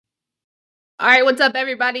All right, what's up,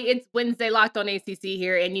 everybody? It's Wednesday, Locked on ACC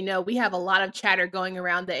here, and we have a lot of chatter going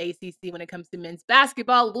around the ACC when it comes to men's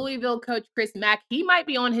basketball. Louisville coach Chris Mack, he might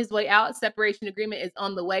be on his way out. Separation agreement is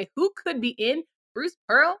on the way. Who could be in? Bruce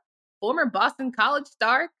Pearl, former Boston College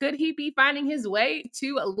star. Could he be finding his way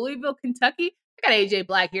to Louisville, Kentucky? I got AJ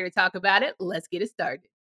Black here to talk about it. Let's get it started.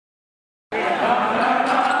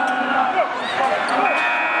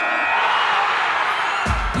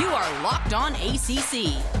 Locked On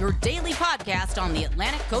ACC, your daily podcast on the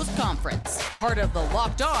Atlantic Coast Conference. Part of the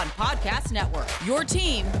Locked On Podcast Network, your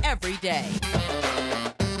team every day.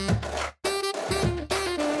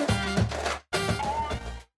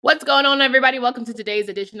 What's going on, everybody? Welcome to today's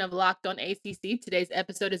edition of Locked On ACC. Today's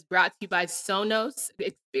episode is brought to you by Sonos.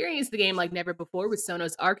 Experience the game like never before with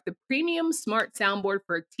Sonos Arc, the premium smart soundboard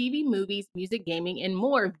for TV, movies, music, gaming, and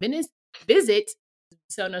more. Visit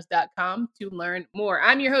Sonos.com to learn more.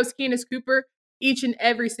 I'm your host, Candace Cooper. Each and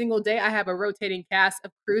every single day, I have a rotating cast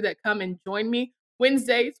of crew that come and join me.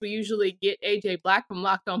 Wednesdays, we usually get AJ Black from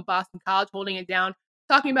Locked On Boston College holding it down,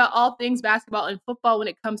 talking about all things basketball and football when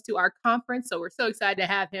it comes to our conference. So we're so excited to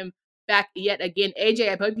have him back yet again. AJ,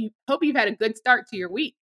 I hope you've had a good start to your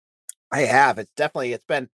week. I have. It's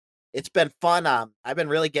been fun. I've been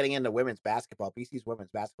really getting into women's basketball. BC's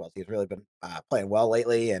women's basketball team has really been playing well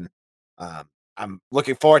lately, and I'm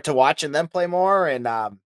looking forward to watching them play more, and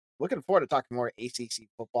looking forward to talking more ACC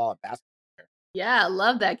football and basketball. Yeah, I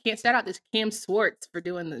love that. Can't shout out this Cam Swartz for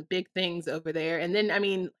doing the big things over there. And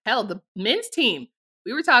then, hell, the men's team.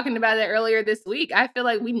 We were talking about it earlier this week. I feel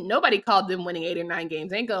like nobody called them winning 8 or 9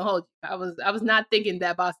 games. Ain't gonna hold you. I was not thinking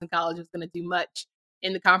that Boston College was gonna do much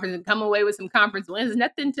in the conference and come away with some conference wins.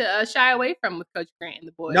 Nothing to shy away from with Coach Grant and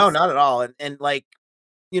the boys. No, not at all. And like,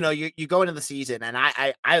 you go into the season, and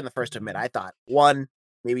I am the first to admit, I thought 1,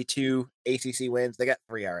 maybe 2 ACC wins. They got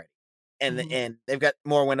 3 already, and they've got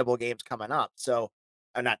more winnable games coming up. So,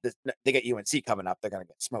 they get UNC coming up. They're gonna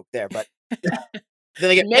get smoked there, but then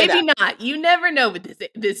they get maybe not. You never know with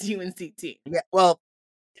this UNC team. Yeah, well,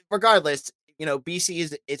 regardless,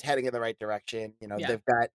 BC is heading in the right direction. They've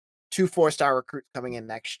got 2 4-star recruits coming in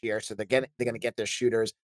next year, so they're going to get their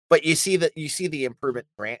shooters. But you see the improvement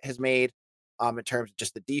Grant has made in terms of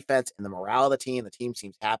just the defense and the morale of the team. The team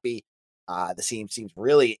seems happy. The team seems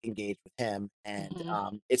really engaged with him,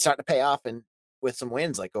 and it's starting to pay off and with some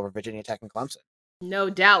wins like over Virginia Tech and Clemson.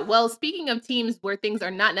 No doubt. Well, speaking of teams where things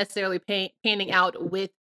are not necessarily panning out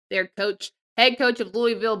with their coach, head coach of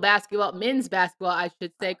Louisville basketball, men's basketball, I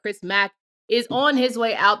should say, Chris Mack, is on his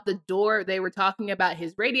way out the door. They were talking about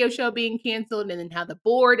his radio show being canceled and then how the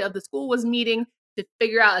board of the school was meeting to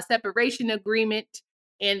figure out a separation agreement.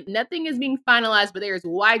 And nothing is being finalized, but there is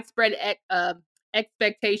widespread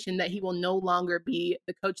expectation that he will no longer be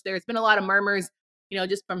the coach. There's been a lot of murmurs,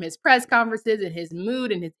 just from his press conferences and his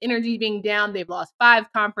mood and his energy being down. They've lost 5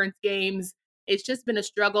 conference games. It's just been a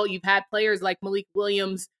struggle. You've had players like Malik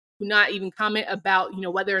Williams who not even comment about,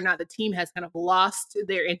 whether or not the team has kind of lost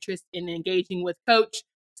their interest in engaging with coach.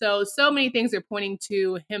 So many things are pointing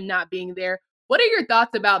to him not being there. What are your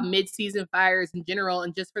thoughts about mid-season fires in general,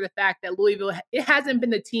 and just for the fact that Louisville, it hasn't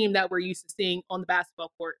been the team that we're used to seeing on the basketball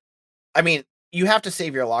court? I mean, you have to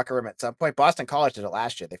save your locker room at some point. Boston College did it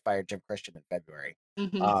last year. They fired Jim Christian in February.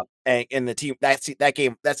 And the team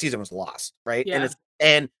that season was lost, right? Yeah.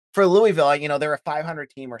 And for Louisville, they're a 500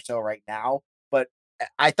 team or so right now. But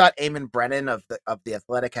I thought Eamon Brennan of the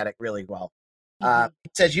Athletic had it really well.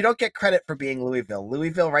 It says you don't get credit for being Louisville.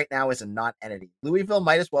 Louisville right now is a non-entity. Louisville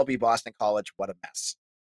might as well be Boston College. What a mess.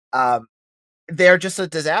 They're just a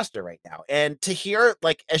disaster right now. And to hear,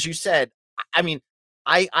 like, as you said, I mean,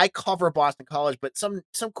 I cover Boston College, but some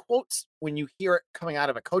quotes when you hear it coming out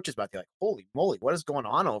of a coach's mouth, you're like, holy moly, what is going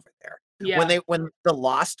on over there? Yeah. When the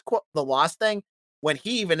lost thing, when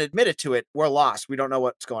he even admitted to it, we're lost. We don't know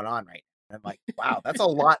what's going on right now. And I'm like, wow, that's a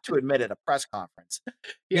lot to admit at a press conference.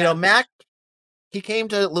 Yeah. Mac, he came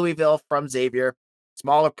to Louisville from Xavier,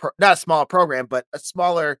 not a smaller program, but a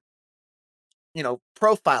smaller,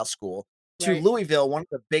 profile school to Right. Louisville, one of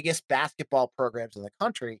the biggest basketball programs in the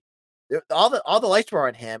country. All the lights were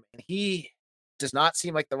on him, and he does not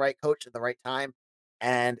seem like the right coach at the right time.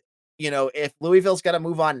 And if Louisville's got to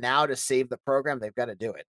move on now to save the program, they've got to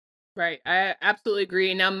do it. Right. I absolutely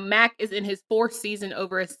agree. Now, Mac is in his 4th season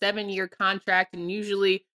over a 7-year contract. And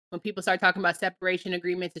usually when people start talking about separation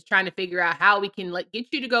agreements, it's trying to figure out how we can get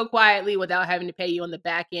you to go quietly without having to pay you on the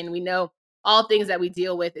back end. We know all things that we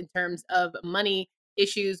deal with in terms of money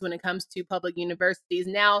issues when it comes to public universities.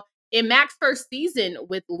 Now, in Mac's first season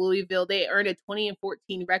with Louisville, they earned a 20-14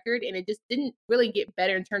 record, and it just didn't really get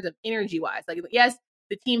better in terms of energy-wise. Like, yes,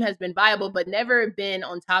 the team has been viable, but never been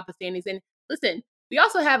on top of standings. And listen, we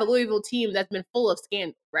also have a Louisville team that's been full of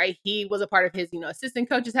scandal, right? He was a part of his, assistant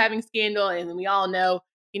coaches having scandal, and we all know,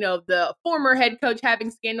 the former head coach having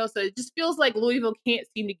scandal. So it just feels like Louisville can't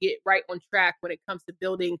seem to get right on track when it comes to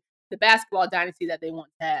building the basketball dynasty that they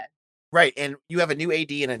once had. Right, and you have a new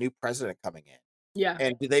AD and a new president coming in. Yeah.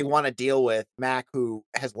 And do they want to deal with Mac, who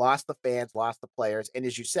has lost the fans, lost the players, and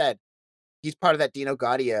as you said, he's part of that Dino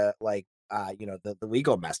Gaudia, the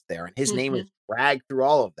legal mess there, and his name is dragged through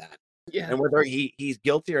all of that. Yeah. And whether he's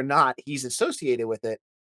guilty or not, he's associated with it.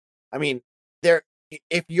 I mean,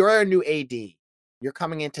 if you're a new AD, you're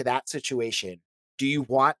coming into that situation. Do you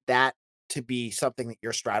want that to be something that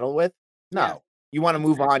you're straddled with? No. Yeah. You want to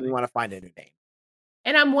move on. You want to find a new name.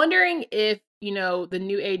 And I'm wondering if, the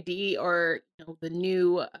new AD or the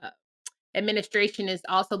new administration is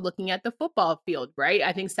also looking at the football field, right?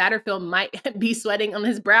 I think Satterfield might be sweating on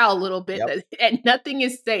his brow a little bit, and nothing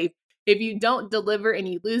is safe. If you don't deliver and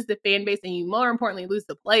you lose the fan base and you more importantly lose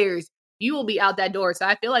the players, you will be out that door. So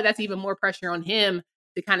I feel like that's even more pressure on him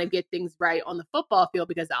to kind of get things right on the football field,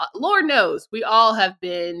 because Lord knows we all have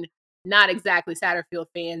been not exactly Satterfield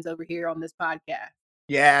fans over here on this podcast.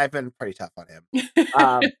 Yeah, I've been pretty tough on him.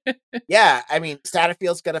 Yeah, I mean,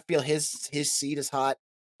 Satterfield's got to feel his seat is hot.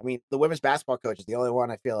 I mean, the women's basketball coach is the only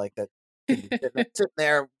one I feel like that sitting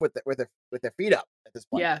there with their feet up at this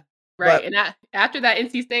point. Yeah, right. But, and after that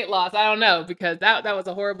NC State loss, I don't know, because that was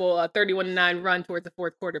a horrible 31-9 run towards the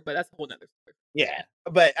fourth quarter, but that's a whole nother story. Yeah,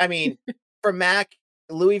 but I mean, for Mac,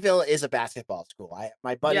 Louisville is a basketball school.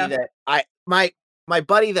 My buddy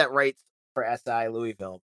that writes for SI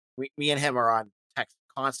Louisville, me and him are on text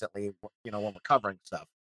constantly, when we're covering stuff.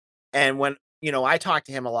 And when, I talk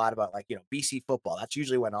to him a lot about BC football, that's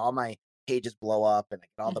usually when all my pages blow up and I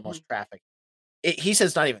get all the most traffic. He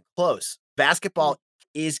says not even close. Basketball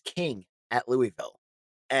is king at Louisville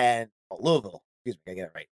and Louisville. Excuse me, I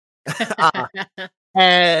get it right.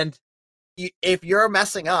 And if you're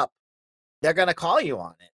messing up, they're going to call you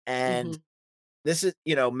on it. And this is,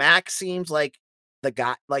 Mac seems like the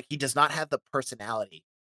guy, like he does not have the personality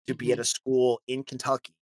to be at a school in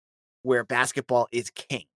Kentucky where basketball is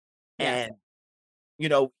king. Yeah. And, you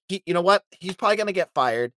know what? He's probably going to get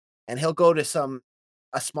fired and he'll go to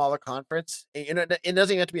a smaller conference. It doesn't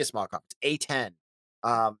even have to be a small conference, A10,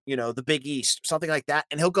 the Big East, something like that.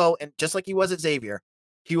 And he'll go, and just like he was at Xavier,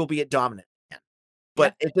 he will be at dominant again.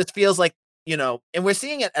 But it just feels like, and we're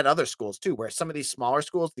seeing it at other schools too, where some of these smaller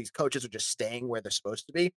schools, these coaches are just staying where they're supposed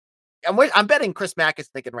to be. And I'm betting Chris Mack is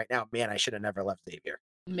thinking right now, man, I should have never left Xavier.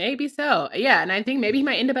 Maybe so. Yeah. And I think maybe he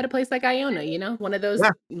might end up at a place like Iona, one of those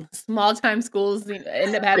small time schools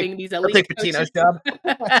end up having these elite take Pitino's job.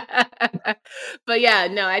 But yeah,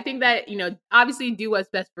 no, I think that, obviously do what's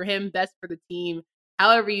best for him, best for the team.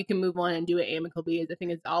 However you can move on and do it amicably, I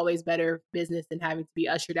think it's always better business than having to be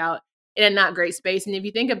ushered out in a not great space. And if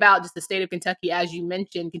you think about just the state of Kentucky, as you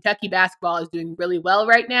mentioned, Kentucky basketball is doing really well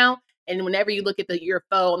right now. And whenever you look at your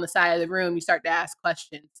foe on the side of the room, you start to ask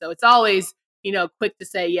questions. So it's always quick to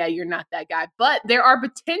say, yeah, you're not that guy. But there are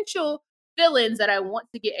potential fill-ins that I want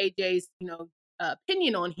to get AJ's,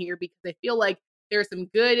 opinion on here, because I feel like there are some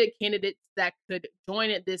good candidates that could join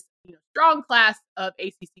at this, strong class of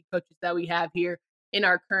ACC coaches that we have here in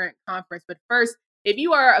our current conference. But first, if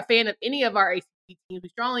you are a fan of any of our ACC teams, we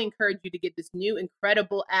strongly encourage you to get this new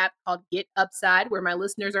incredible app called Get Upside, where my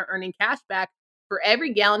listeners are earning cash back for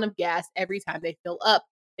every gallon of gas every time they fill up.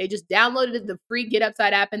 They just downloaded the free Get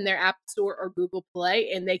Upside app in their App Store or Google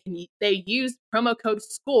Play, and they use promo code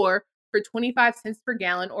SCORE for 25 cents per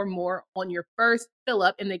gallon or more on your first fill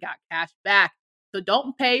up, and they got cash back. So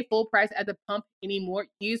don't pay full price at the pump anymore.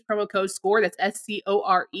 Use promo code SCORE, that's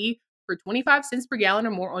SCORE, for 25 cents per gallon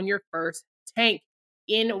or more on your first tank.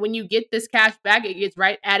 And when you get this cash back, it gets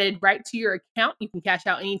added right to your account. You can cash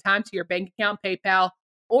out anytime to your bank account, PayPal,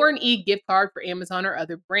 or an e-gift card for Amazon or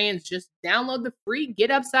other brands. Just download the free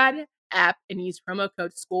Get Upside app and use promo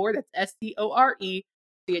code SCORE, that's SCORE, to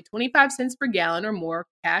get 25 cents per gallon or more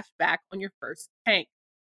cash back on your first tank.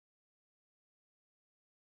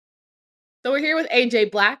 So we're here with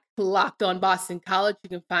AJ Black, Locked on Boston College. You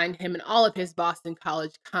can find him in all of his Boston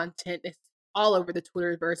College content. It's all over the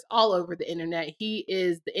Twitterverse, all over the internet. He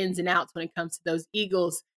is the ins and outs when it comes to those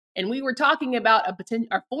Eagles. And we were talking about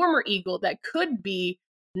a former Eagle that could be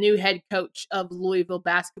new head coach of Louisville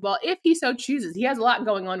basketball if he so chooses. He has a lot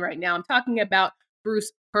going on right now. I'm talking about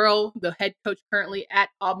Bruce Pearl, the head coach currently at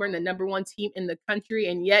Auburn, the number one team in the country,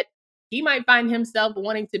 and yet he might find himself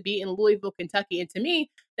wanting to be in Louisville, Kentucky. And to me,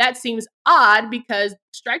 that seems odd, because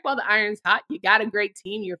strike while the iron's hot. You got a great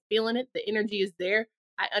team. You're feeling it. The energy is there.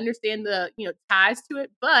 I understand the ties to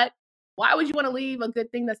it, but why would you want to leave a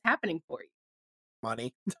good thing that's happening for you?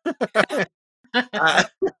 Money. Uh,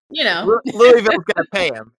 You know. Louisville's going to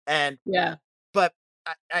pay him, Yeah. but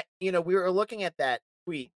we were looking at that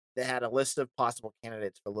tweet that had a list of possible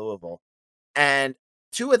candidates for Louisville, and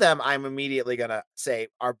two of them I'm immediately going to say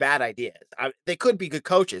are bad ideas. They could be good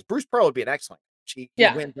coaches. Bruce Pearl would be an excellent coach. He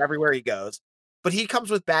Yeah. wins everywhere he goes, but he comes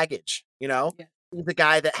with baggage. Yeah. He's a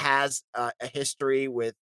guy that has a history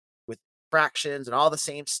with fractions and all the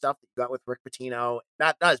same stuff that you got with Rick Pitino.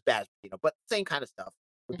 Not as bad as Pitino, but same kind of stuff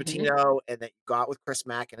with Pitino, and that you got with Chris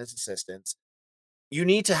Mack and his assistants. You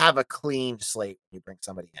need to have a clean slate when you bring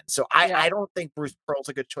somebody in. So I don't think Bruce Pearl's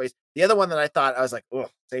a good choice. The other one that I thought, I was like, oh,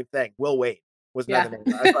 same thing. Will Wade was another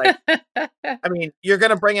name. I was like, I mean, you're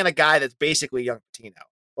going to bring in a guy that's basically young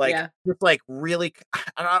Pitino. Just like really,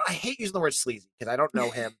 I hate using the word sleazy because I don't know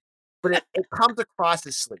him, but it comes across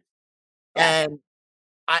as sleazy. Yeah. And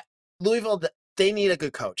Louisville, they need a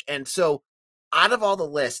good coach. And so out of all the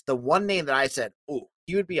lists, the one name that I said, oh,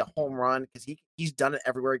 he would be a home run because he's done it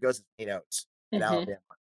everywhere he goes is Nate Oates at Alabama.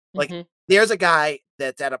 Like, there's a guy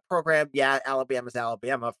that's at a program. Yeah, Alabama's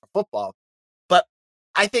Alabama for football, but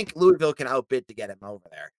I think Louisville can outbid to get him over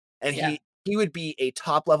there. And he would be a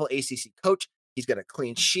top level ACC coach. He's got a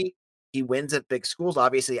clean sheet. He wins at big schools.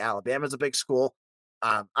 Obviously, Alabama's a big school.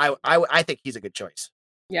 I think he's a good choice.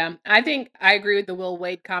 Yeah, I think I agree with the Will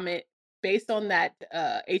Wade comment based on that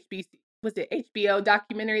HBO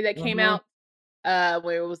documentary that came out,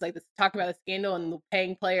 where it was like this talking about the scandal and the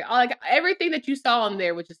paying player, like everything that you saw on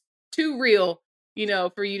there, which is too real,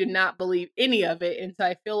 for you to not believe any of it. And so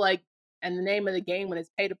I feel like, and the name of the game when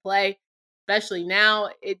it's pay to play, especially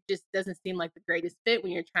now, it just doesn't seem like the greatest fit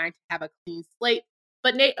when you're trying to have a clean slate.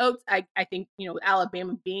 But Nate Oates, I think,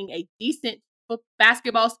 Alabama being a decent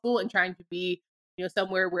basketball school and trying to be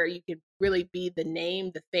somewhere where you can really be the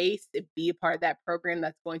name, the face, and be a part of that program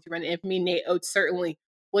that's going to run infamy. Nate Oates certainly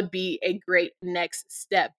would be a great next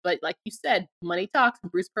step. But like you said, money talks,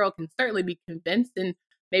 and Bruce Pearl can certainly be convinced, and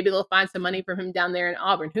maybe they'll find some money from him down there in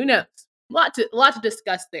Auburn. Who knows? A lot to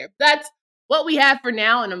discuss there. That's what we have for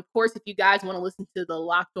now. And of course, if you guys want to listen to the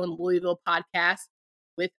Locked On Louisville podcast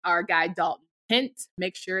with our guy Dalton Hint,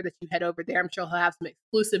 make sure that you head over there. I'm sure he'll have some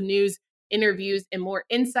exclusive news, interviews, and more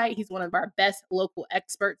insight. He's one of our best local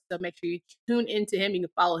experts, so make sure you tune into him. You can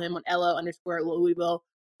follow him on LO_Louisville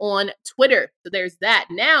on Twitter. So there's that.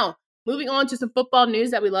 Now, moving on to some football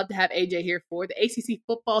news that we love to have AJ here for. The ACC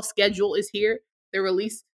football schedule is here. The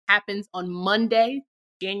release happens on Monday,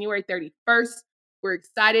 January 31st. We're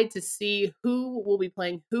excited to see who will be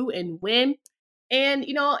playing who and when. And,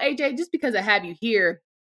 AJ, just because I have you here,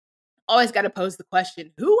 always got to pose the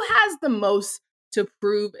question, who has the most to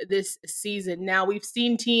prove this season? Now, we've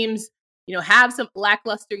seen teams, have some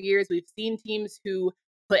lackluster years. We've seen teams who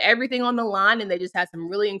put everything on the line and they just had some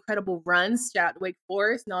really incredible runs. Shout out to Wake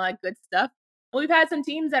Forest and all that good stuff. And we've had some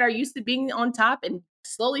teams that are used to being on top and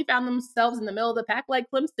slowly found themselves in the middle of the pack like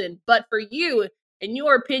Clemson. But for you, in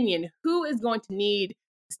your opinion, who is going to need to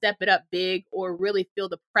step it up big or really feel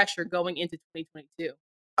the pressure going into 2022?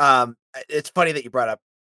 It's funny that you brought up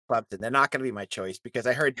Clemson. They're not going to be my choice because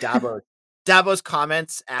I heard Dabo's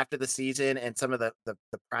comments after the season and some of the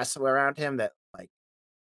press around him that like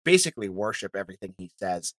basically worship everything he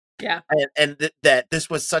says. Yeah. And that this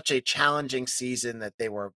was such a challenging season that they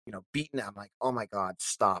were, beaten. I'm like, oh my God,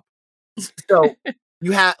 stop. So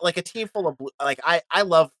you have like a team full of I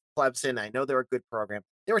love Clemson. I know they're a good program.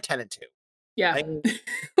 They were 10-2. Yeah.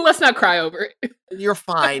 Let's not cry over it. You're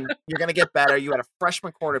fine. You're going to get better. You had a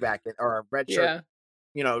freshman quarterback or a redshirt,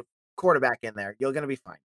 quarterback in there. You're going to be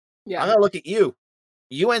fine. Yeah. I'm going to look at you.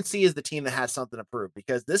 UNC is the team that has something to prove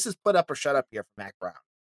because this is put up or shut up here for Mac Brown.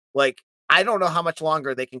 Like, I don't know how much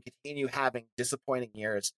longer they can continue having disappointing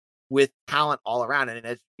years with talent all around. And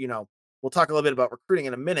as we'll talk a little bit about recruiting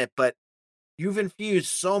in a minute, but you've infused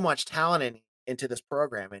so much talent into this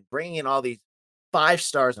program and bringing in all these 5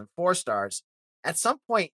 stars and 4 stars. At some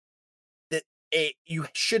point, that you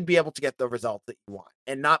should be able to get the result that you want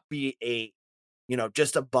and not be a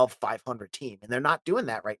just above 500 team. And they're not doing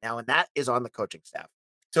that right now. And that is on the coaching staff.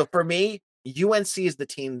 So for me, UNC is the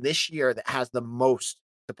team this year that has the most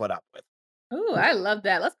to put up with. Oh, I love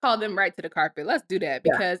that. Let's call them right to the carpet. Let's do that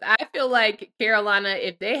because I feel like Carolina,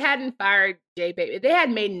 if they hadn't fired Jay Bateman, if they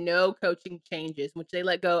had made no coaching changes, which they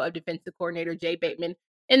let go of defensive coordinator Jay Bateman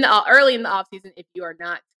early in the offseason, if you are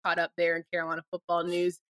not caught up there in Carolina football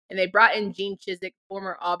news, and they brought in Gene Chizik,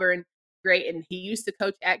 former Auburn great, and he used to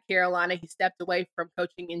coach at Carolina. He stepped away from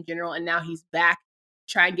coaching in general, and now he's back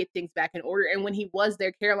trying to get things back in order. And when he was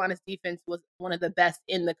there, Carolina's defense was one of the best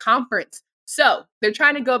in the conference. So they're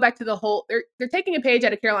trying to go back to the whole, they're taking a page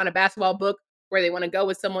out of Carolina basketball book where they want to go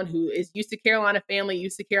with someone who is used to Carolina family,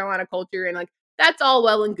 used to Carolina culture. And like, That's all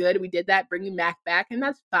well and good. We did that, bringing Mac back, and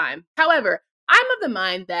that's fine. However, I'm of the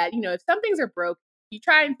mind that, if some things are broke, you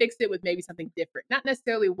try and fix it with maybe something different, not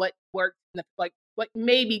necessarily what worked what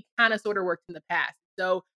maybe kind of sort of worked in the past.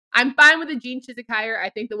 So I'm fine with the Gene Chizik hire. I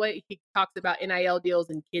think the way he talks about NIL deals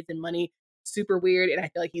and kids and money, super weird, and I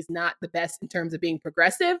feel like he's not the best in terms of being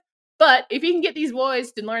progressive. But if he can get these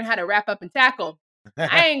boys to learn how to wrap up and tackle,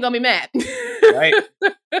 I ain't gonna be mad. Right.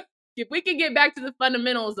 If we can get back to the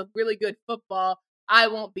fundamentals of really good football, I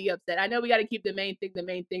won't be upset. I know we got to keep the main thing the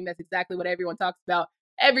main thing. That's exactly what everyone talks about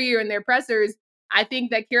every year in their pressers. I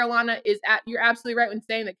think that Carolina you're absolutely right when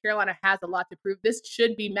saying that Carolina has a lot to prove. This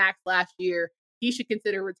should be Mac's last year. He should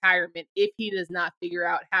consider retirement if he does not figure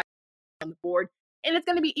out how to get on the board. And it's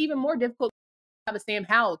going to be even more difficult to have a Sam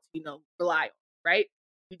Howell to, rely on, right?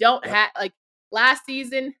 We don't have, last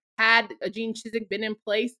season, had a Gene Chizik been in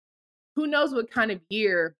place, who knows what kind of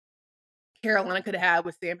year Carolina could have had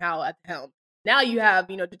with Sam Howell at the helm. Now you have,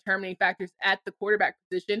 determining factors at the quarterback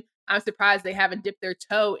position. I'm surprised they haven't dipped their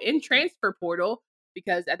toe in transfer portal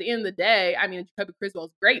because at the end of the day, Jacoby Criswell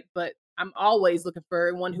is great, but I'm always looking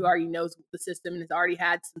for one who already knows the system and has already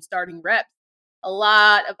had some starting reps. A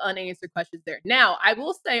lot of unanswered questions there. Now, I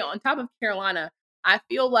will say on top of Carolina, I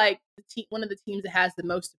feel like one of the teams that has the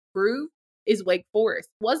most to prove is Wake Forest.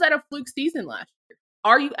 Was that a fluke season last year?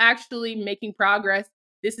 Are you actually making progress?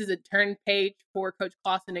 This is a turn page for Coach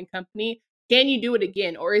Clawson and company. Can you do it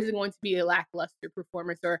again? Or is it going to be a lackluster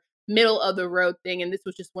performance or middle of the road thing? And this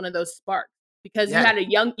was just one of those sparks because you had a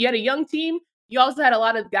young team. You also had a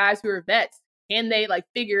lot of guys who are vets. Can they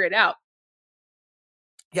figure it out?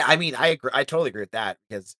 Yeah, I agree. I totally agree with that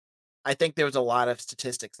because I think there was a lot of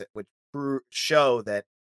statistics that would show that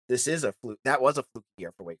this is a fluke. That was a fluke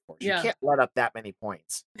year for Wake Forest. Yeah. You can't let up that many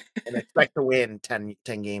points and expect to win 10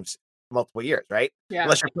 games multiple years, right? Yeah.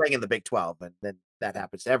 Unless you're playing in the Big 12, and then that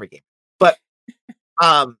happens to every game. But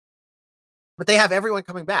but they have everyone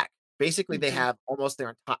coming back. Basically, they have almost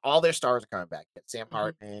all their stars are coming back. You got Sam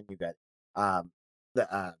Hartman, you got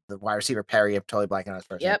the wide receiver Perry. I'm totally blanking on his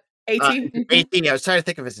first name. Yep. 18. 18. I was trying to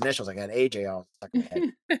think of his initials. I got AJ all stuck in my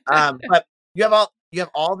head. But you have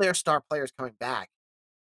all their star players coming back.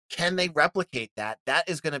 Can they replicate that? That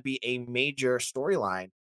is going to be a major storyline,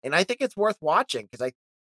 and I think it's worth watching because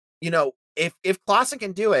if Clawson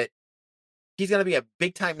can do it, he's going to be a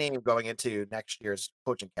big time name going into next year's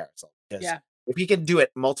coaching carousel. Because if he can do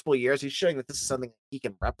it multiple years, he's showing that this is something he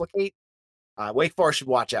can replicate. Wake Forest should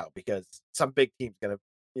watch out because some big team's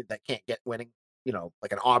that can't get winning,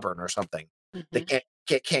 like an Auburn or something. They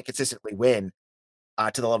can't consistently win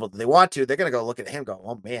to the level that they want to. They're going to go look at him and go,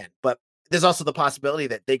 oh man. But there's also the possibility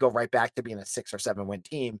that they go right back to being a 6 or 7 win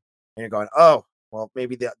team. And you're going, oh, well,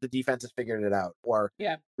 maybe the defense has figured it out. Or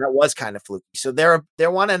that was kind of fluky. So they're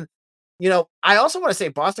wanting, I also want to say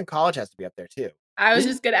Boston College has to be up there too. You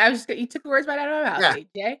took the words right out of my mouth,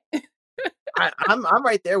 AJ. I'm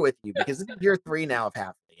right there with you because this is year 3 now of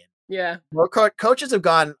Hafley. Yeah. Well, coaches have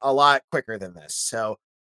gone a lot quicker than this. So,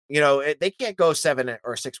 they can't go 7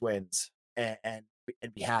 or 6 wins and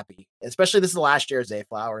be happy. Especially this is the last year of Zay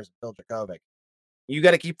Flowers and Phil Dracovic. You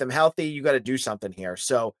got to keep them healthy. You got to do something here.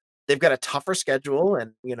 So they've got a tougher schedule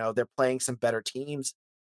and, they're playing some better teams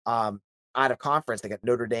out of conference. They got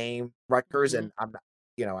Notre Dame, Rutgers, and I'm not,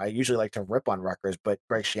 I usually like to rip on Rutgers, but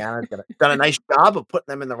Greg Schiano's done a nice job of putting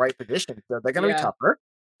them in the right position. So they're going to be tougher.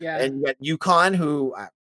 Yeah. And you got UConn, who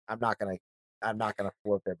I'm not gonna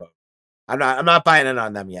float their boat. I'm not buying in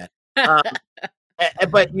on them yet.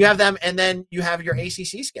 But you have them, and then you have your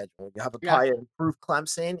ACC schedule. You have probably improved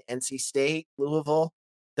Clemson, NC State, Louisville.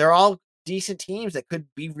 They're all decent teams that could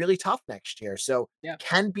be really tough next year. So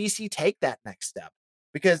can BC take that next step?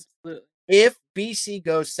 Because if BC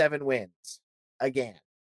goes 7 wins again,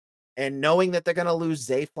 and knowing that they're going to lose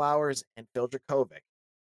Zay Flowers and Phil Dracovic,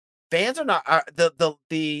 fans are not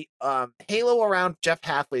the halo around Jeff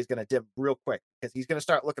Hafley is going to dim real quick because he's going to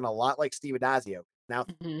start looking a lot like Steve Adazio. Now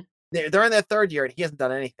they're in their 3rd year and he hasn't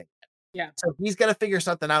done anything yet. Yeah. So he's going to figure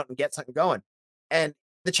something out and get something going. And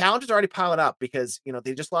the challenge is already piling up because,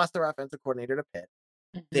 they just lost their offensive coordinator to Pitt.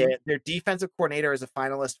 Their defensive coordinator is a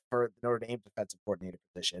finalist for the Notre Dame defensive coordinator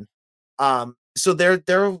position. So they're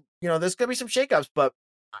there's going to be some shakeups, but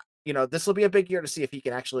this will be a big year to see if he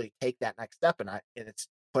can actually take that next step. And it's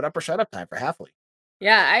put up or shut up time for Hafley.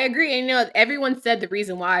 Yeah, I agree. And everyone said the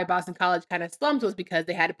reason why Boston College kind of slumped was because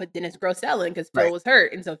they had to put Dennis Grosel in because Phil was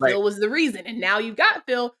hurt. And so Phil was the reason. And now you've got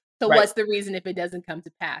Phil. So what's the reason if it doesn't come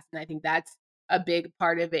to pass? And I think that's a big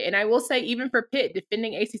part of it. And I will say, even for Pitt,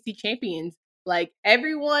 defending ACC champions,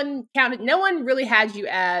 everyone counted. No one really had you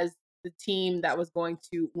as the team that was going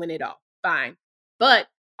to win it all. Fine. But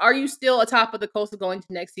are you still atop of the Coastal going to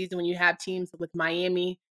next season when you have teams with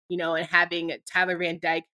Miami, and having Tyler Van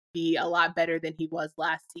Dyke be a lot better than he was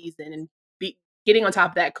last season and be getting on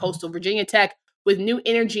top of that Coastal Virginia Tech with new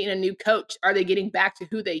energy and a new coach? Are they getting back to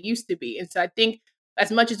who they used to be? And so I think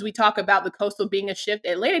as much as we talk about the Coastal being a shift,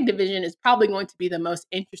 Atlantic Division is probably going to be the most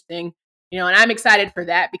interesting, and I'm excited for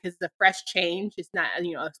that because it's a fresh change. It's not,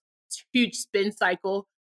 a huge spin cycle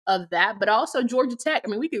of that, but also Georgia Tech. I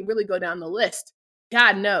mean, we could really go down the list.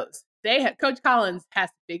 God knows Coach Collins has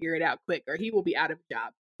to figure it out quick or he will be out of a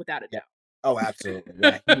job without a doubt. Oh, absolutely.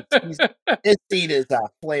 Yeah. His seat is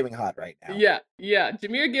flaming hot right now. Yeah.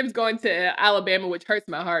 Jahmyr Gibbs going to Alabama, which hurts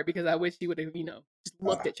my heart because I wish he would have, just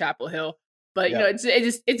looked at Chapel Hill. But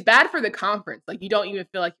it's bad for the conference. Like you don't even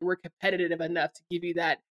feel like you were competitive enough to give you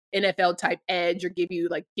that NFL type edge or get you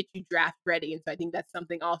draft ready. And so I think that's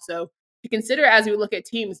something also to consider as we look at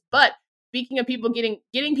teams. But speaking of people getting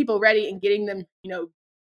people ready and getting them,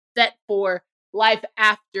 set for life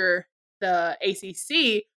after the ACC,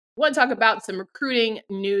 we want to talk about some recruiting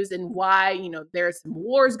news and why, there's some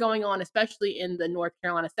wars going on, especially in the North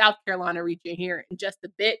Carolina, South Carolina region here in just a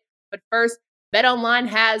bit. But first, BetOnline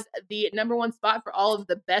has the number one spot for all of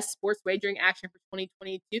the best sports wagering action for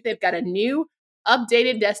 2022. They've got a new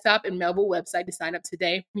updated desktop and mobile website to sign up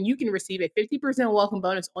today. You can receive a 50% welcome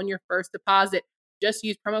bonus on your first deposit. Just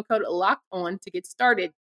use promo code LOCKEDON to get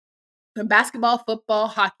started. From basketball, football,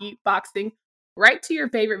 hockey, boxing, right to your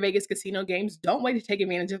favorite Vegas casino games, don't wait to take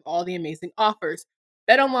advantage of all the amazing offers.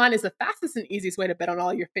 BetOnline is the fastest and easiest way to bet on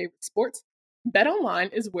all your favorite sports.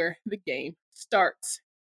 BetOnline is where the game starts.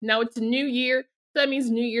 Now it's a new year, so that means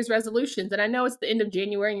New Year's resolutions. And I know it's the end of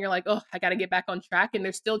January and you're like, oh, I got to get back on track. And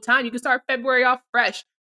there's still time. You can start February off fresh.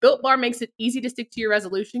 Built Bar makes it easy to stick to your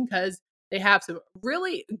resolution because they have some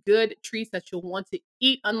really good treats that you'll want to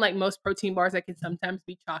eat, unlike most protein bars that can sometimes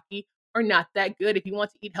be chalky or not that good. If you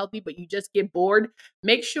want to eat healthy, but you just get bored,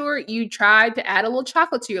 make sure you try to add a little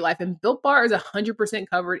chocolate to your life. And Built Bar is 100%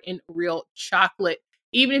 covered in real chocolate.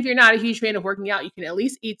 Even if you're not a huge fan of working out, you can at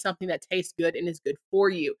least eat something that tastes good and is good for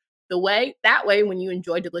you. That way, when you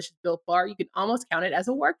enjoy delicious Built Bar, you can almost count it as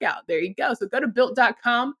a workout. There you go. So go to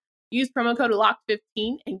Built.com, use promo code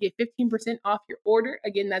LOCK15 and get 15% off your order.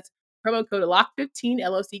 Again, that's promo code LOCK15,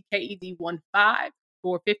 LOCKED15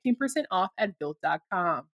 for 15% off at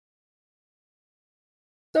Built.com.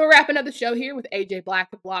 So we're wrapping up the show here with AJ Black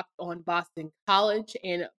of Locked on Boston College.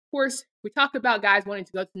 And of course, we talk about guys wanting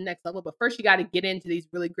to go to the next level, but first you got to get into these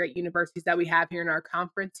really great universities that we have here in our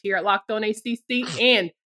conference here at Locked on ACC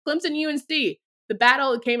and Clemson UNC. The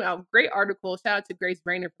battle came out, great article. Shout out to Grace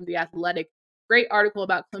Rayner from The Athletic. Great article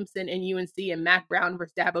about Clemson and UNC and Mack Brown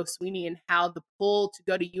versus Dabo Swinney and how the pull to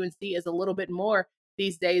go to UNC is a little bit more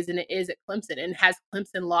these days than it is at Clemson. And has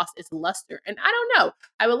Clemson lost its luster? And I don't know.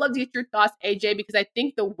 I would love to get your thoughts, AJ, because I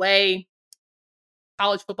think the way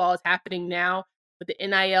college football is happening now with the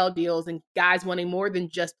NIL deals and guys wanting more than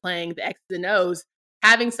just playing the X's and O's,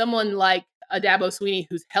 having someone like a Dabo Swinney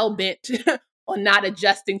who's hell-bent on not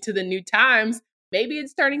adjusting to the new times, maybe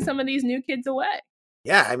it's turning some of these new kids away.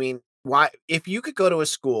 Yeah, I mean, why? If you could go to a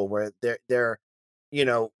school where they're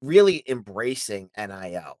really embracing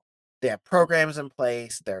NIL, they have programs in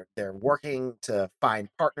place, they're working to find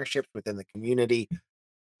partnerships within the community,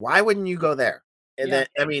 why wouldn't you go there? And then,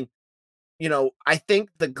 I mean, I think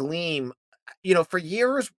the gleam, for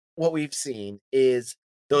years, what we've seen is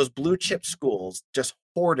those blue chip schools just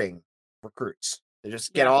hoarding recruits. They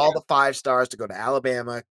just get all the 5 stars to go to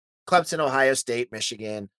Alabama, Clemson, Ohio State,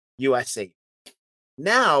 Michigan, USC.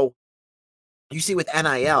 Now, you see with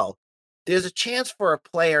NIL, there's a chance for a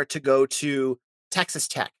player to go to Texas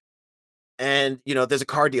Tech. And, there's a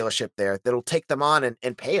car dealership there that'll take them on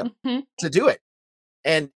and pay them to do it.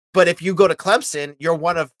 But if you go to Clemson, you're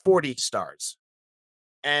one of 40 stars.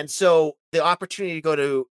 And so the opportunity to go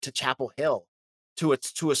to Chapel Hill,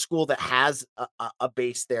 to a school that has a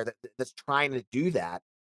base there that's trying to do that,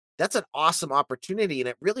 that's an awesome opportunity. And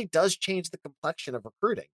it really does change the complexion of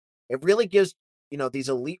recruiting. It really gives, these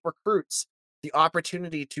elite recruits the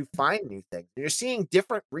opportunity to find new things. And you're seeing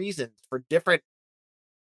different reasons for different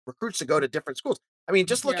recruits to go to different schools. I mean,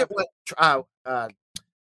 just look at what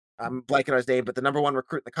I'm blanking on his name, but the number 1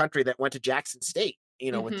 recruit in the country that went to Jackson State,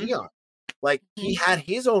 with Deion. Like he had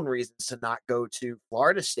his own reasons to not go to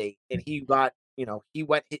Florida State, and he got,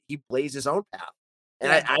 he blazed his own path.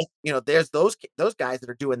 And I there's those guys that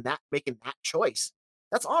are doing that, making that choice.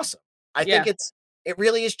 That's awesome. I think it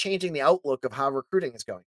really is changing the outlook of how recruiting is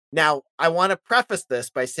going. Now, I want to preface this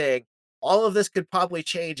by saying all of this could probably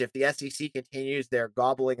change if the SEC continues their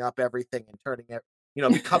gobbling up everything and turning it,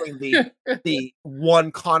 becoming the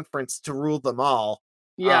one conference to rule them all.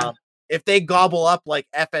 Yeah. if they gobble up like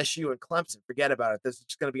FSU and Clemson, forget about it. This is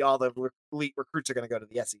just going to be all the elite recruits are going to go to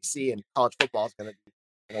the SEC, and college football is going to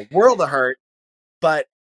be in a world of hurt. But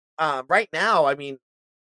right now, I mean,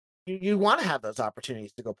 you want to have those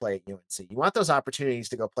opportunities to go play at UNC. You want those opportunities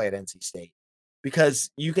to go play at NC State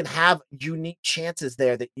because you can have unique chances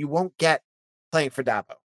there that you won't get playing for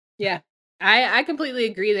Dabo. Yeah, I completely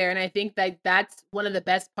agree there. And I think that that's one of the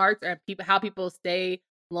best parts of how people stay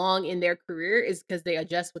long in their career is because they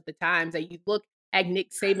adjust with the times. Like you look at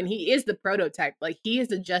Nick Saban, he is the prototype. Like he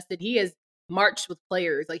has adjusted, he has marched with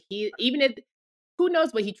players. Like even if who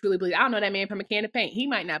knows what he truly believes. I don't know that man from a can of paint. He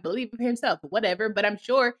might not believe it himself, but whatever. But I'm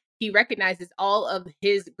sure he recognizes all of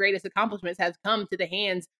his greatest accomplishments has come to the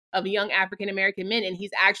hands of young African American men, and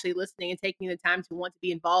he's actually listening and taking the time to want to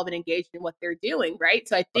be involved and engaged in what they're doing, right?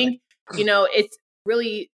 So I think, it's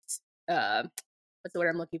really what's the word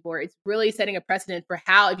I'm looking for? It's really setting a precedent for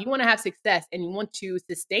how, if you want to have success and you want to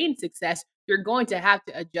sustain success, you're going to have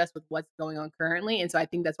to adjust with what's going on currently. And so I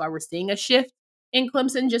think that's why we're seeing a shift in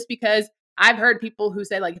Clemson, just because I've heard people who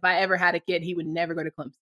say, like, if I ever had a kid, he would never go to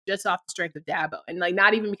Clemson, just off the strength of Dabo. And like,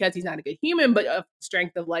 not even because he's not a good human, but of the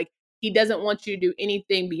strength of like, he doesn't want you to do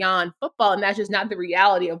anything beyond football. And that's just not the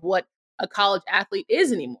reality of what a college athlete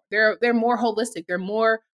is anymore. They're more holistic.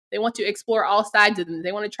 They want to explore all sides of them.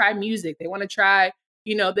 They want to try music. They want to try,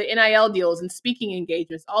 the NIL deals and speaking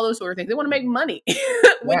engagements, all those sort of things. They want to make money,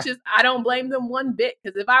 which is, I don't blame them one bit.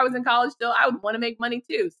 Because if I was in college still, I would want to make money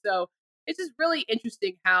too. So it's just really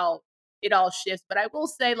interesting how it all shifts. But I will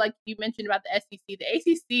say, like you mentioned about the SEC,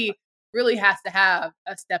 the ACC really has to have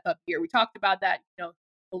a step up here. We talked about that,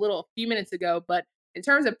 a few minutes ago, but in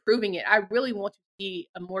terms of proving it, I really want to see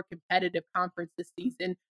a more competitive conference this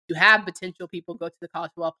season to have potential people go to the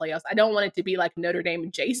college football playoffs. I don't want it to be like Notre Dame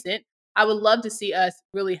adjacent. I would love to see us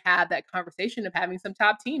really have that conversation of having some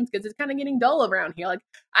top teams because it's kind of getting dull around here. Like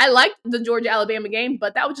I liked the Georgia-Alabama game,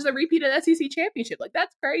 but that was just a repeat of the SEC championship. Like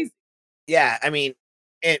that's crazy. Yeah, I mean,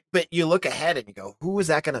 but you look ahead and you go, who is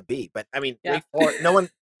that going to be? But I mean, Yeah. Wake Forest,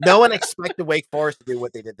 no one expected Wake Forest to do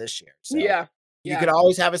what they did this year. So Yeah. You could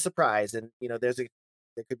always have a surprise, and there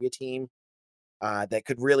could be a team that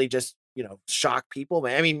could really just shock people.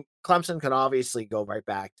 I mean, Clemson can obviously go right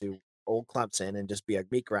back to old Clemson and just be a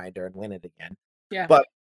meat grinder and win it again. Yeah. But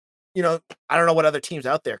I don't know what other teams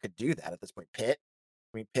out there could do that at this point.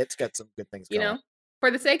 Pitt's got some good things going. For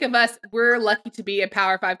the sake of us, we're lucky to be a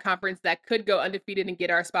Power 5 conference that could go undefeated and get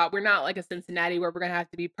our spot. We're not like a Cincinnati where we're going to have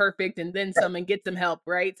to be perfect and then some and get some help,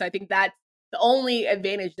 right? So I think that's the only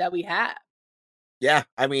advantage that we have. Yeah,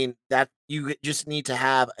 I mean, that you just need to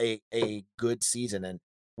have a good season, and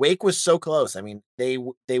Wake was so close. I mean, they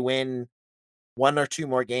win one or two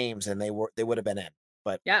more games and they would have been in,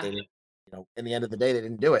 but yeah, they didn't, in the end of the day, they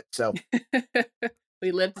didn't do it. So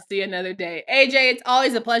we live to see another day. AJ, it's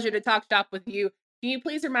always a pleasure to talk shop with you. Can you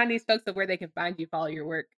please remind these folks of where they can find you, follow your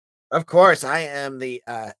work? Of course, I am the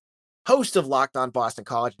host of Locked On Boston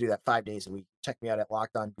College. I do that 5 days a week. Check me out at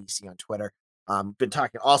Locked On BC on Twitter. Been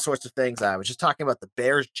talking all sorts of things. I was just talking about the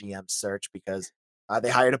Bears GM search because they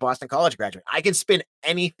hired a Boston College graduate. I can spin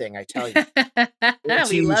anything, I tell you.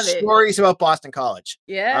 We love it. Stories about Boston College.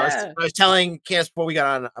 Yeah. I was telling Candace before we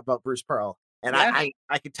got on about Bruce Pearl, and I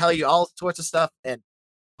could tell you all sorts of stuff, and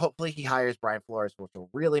hopefully he hires Brian Flores, which will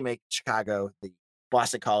really make Chicago the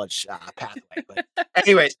Boston College pathway. But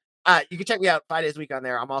anyways, you can check me out 5 days a week on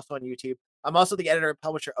there. I'm also on YouTube. I'm also the editor and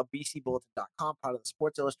publisher of BCBulletin.com, part of the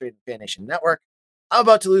Sports Illustrated Fan Nation Network. I'm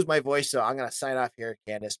about to lose my voice, so I'm going to sign off here,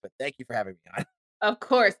 Candace, but thank you for having me on. Of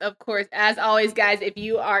course. As always, guys, if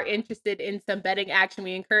you are interested in some betting action,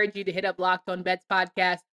 we encourage you to hit up Locked On Bets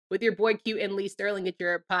podcast with your boy Q and Lee Sterling. Get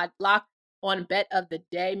your Locked On Bet of the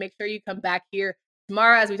day. Make sure you come back here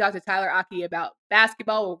tomorrow as we talk to Tyler Aki about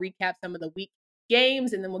basketball. We'll recap some of the week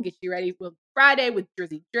games, and then we'll get you ready for Friday with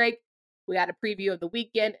Drizzy Drake. We got a preview of the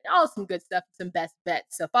weekend and all some good stuff, some best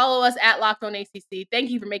bets. So follow us at Locked On ACC.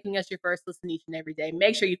 Thank you for making us your first listen each and every day.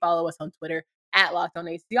 Make sure you follow us on Twitter at Locked On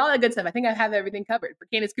ACC. All that good stuff. I think I have everything covered. For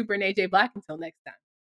Candace Cooper and AJ Black, until next time.